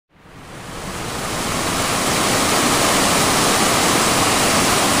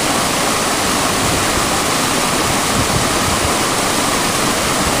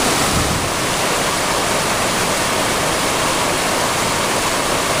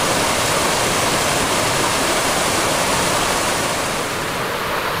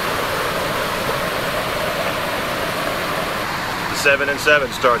7 and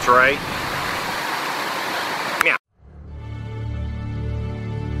 7 starts right. Meow.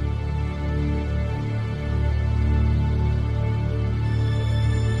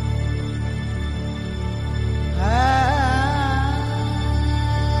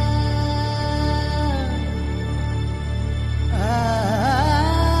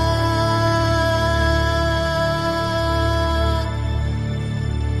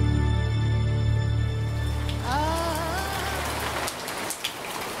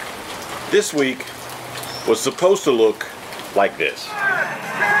 This week was supposed to look like this.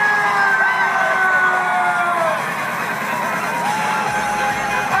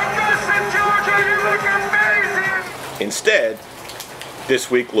 Instead,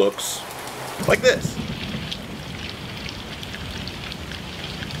 this week looks like this.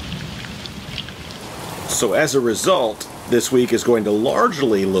 So as a result, this week is going to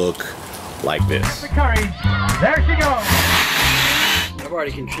largely look like this. The courage. There she goes. I've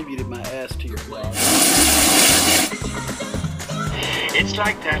already contributed my ass to your blog. It's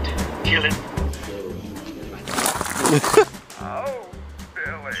like that. Kill it. Oh,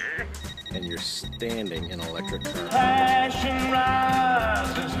 Billy. And you're standing in electric current. Passion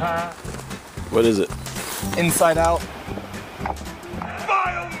rises high. What is it? Inside Out.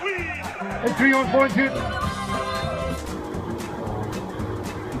 Fire weed. Hey, 3 on 4 and 2.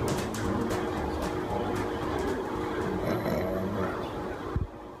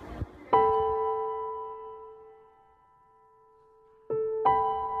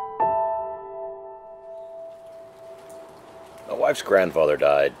 My wife's grandfather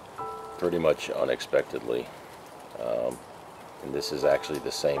died pretty much unexpectedly. And this is actually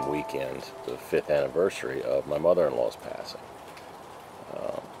the same weekend, the 5th anniversary of my mother-in-law's passing.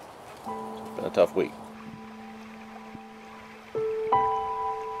 It's been a tough week.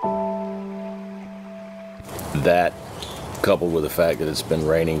 That, coupled with the fact that it's been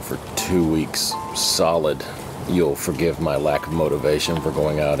raining for 2 weeks solid, you'll forgive my lack of motivation for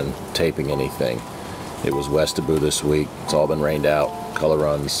going out and taping anything. It was Westaboo this week. It's all been rained out. Color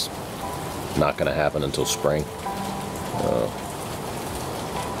runs not going to happen until spring.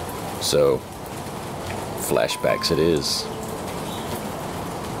 So, flashbacks it is.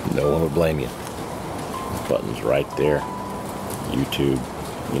 No one would blame you. The button's right there. YouTube,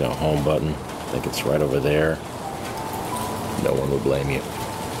 you know, home button. I think it's right over there. No one would blame you.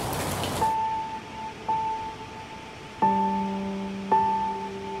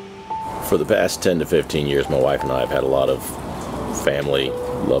 For the past 10 to 15 years, my wife and I have had a lot of family,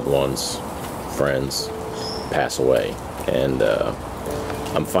 loved ones, friends pass away. And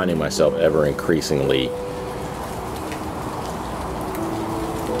I'm finding myself ever increasingly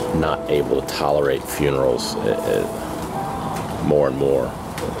not able to tolerate funerals more and more.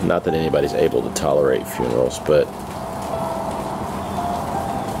 Not that anybody's able to tolerate funerals, but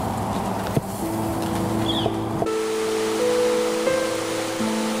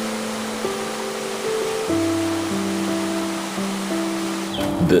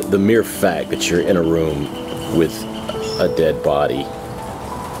the mere fact that you're in a room with a dead body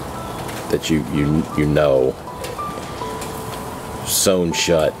that you know, sewn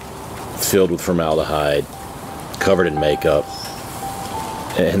shut, filled with formaldehyde, covered in makeup,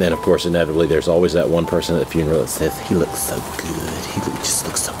 and then of course inevitably there's always that one person at the funeral that says, "He looks so good, he just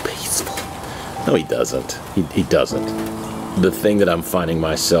looks so peaceful." No, he doesn't. He doesn't. The thing that I'm finding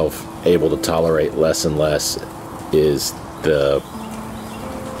myself able to tolerate less and less is the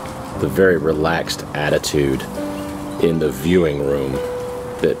very relaxed attitude in the viewing room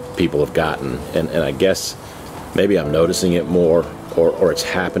that people have gotten. And I guess maybe I'm noticing it more, or it's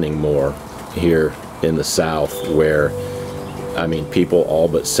happening more here in the South, where, I mean, people all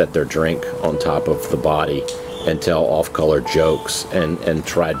but set their drink on top of the body and tell off-color jokes and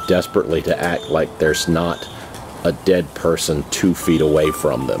try desperately to act like there's not a dead person 2 feet away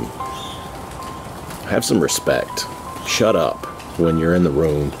from them. Have some respect. Shut up when you're in the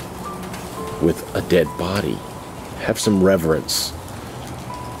room with a dead body. Have some reverence.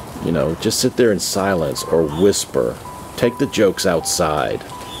 You know, just sit there in silence or whisper. Take the jokes outside.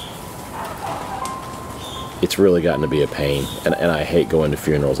 It's really gotten to be a pain, and I hate going to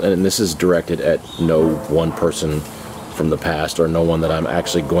funerals. And this is directed at no one person from the past or no one that I'm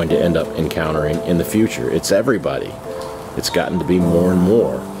actually going to end up encountering in the future. It's everybody. It's gotten to be more and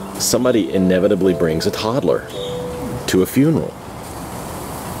more. Somebody inevitably brings a toddler to a funeral.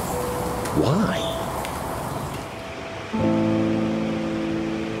 Why?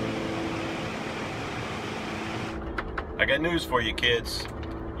 I got news for you, kids.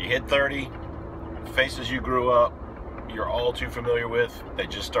 You hit 30, faces you grew up, you're all too familiar with, they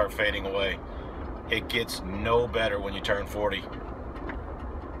just start fading away. It gets no better when you turn 40.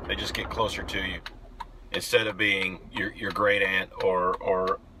 They just get closer to you. Instead of being your great aunt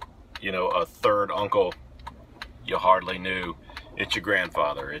or you know, a third uncle you hardly knew, it's your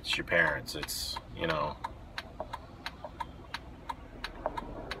grandfather, it's your parents, it's, you know,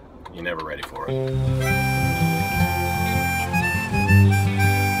 you're never ready for it.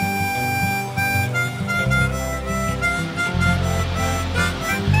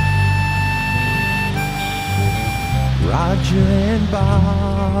 Roger and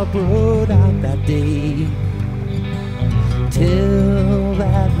Bob rode out that day till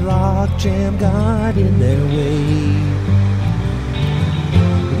that logjam got in their way.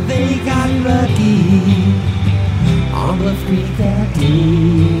 They got lucky on the Creek that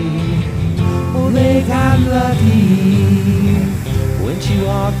day. Oh, they got lucky when she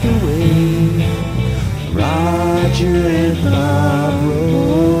walked away. Roger and Bob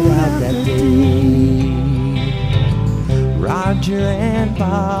rode out that day. Roger and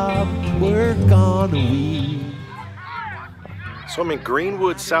Bob work on the weed. So I'm in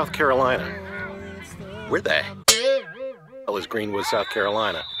Greenwood, South Carolina. Where the hell is Greenwood, South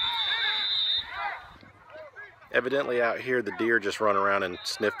Carolina? Evidently out here the deer just run around and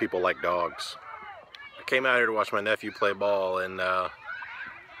sniff people like dogs. I came out here to watch my nephew play ball, and the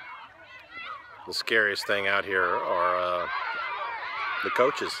scariest thing out here are the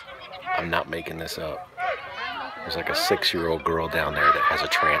coaches. I'm not making this up. There's like a 6-year-old girl down there that has a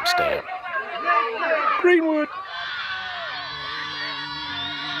tramp stamp. Greenwood.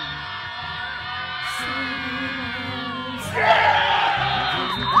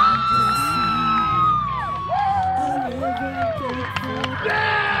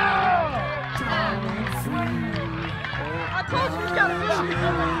 I told you it's gotta be.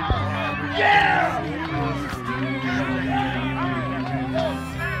 Yeah!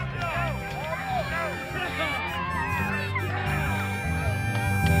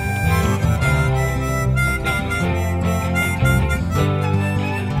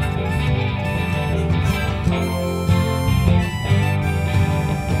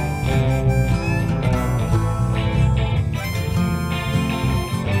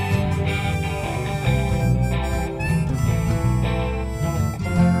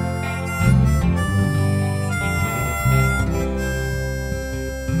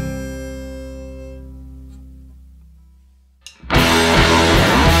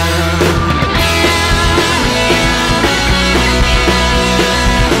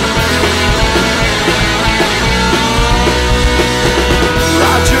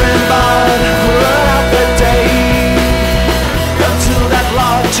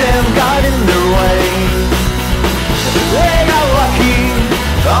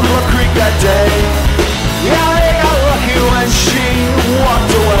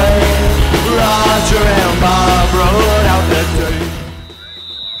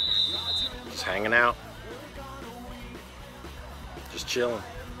 Hanging out, just chilling.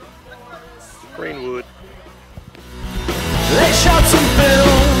 Greenwood. They shot some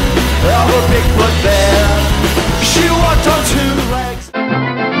film of a Bigfoot bear. She walked on 2 legs.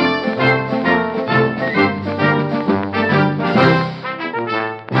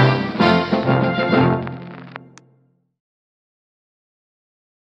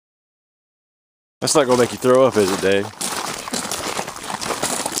 That's not gonna make you throw up, is it, Dave?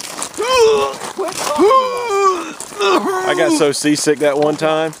 I got so seasick that one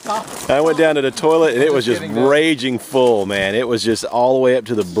time. I went down to the toilet and it was just raging full, man. It was just all the way up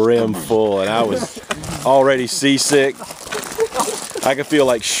to the brim full, and I was already seasick. I could feel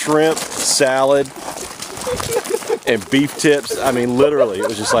like shrimp, salad, and beef tips. I mean, literally, it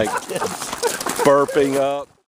was just like burping up.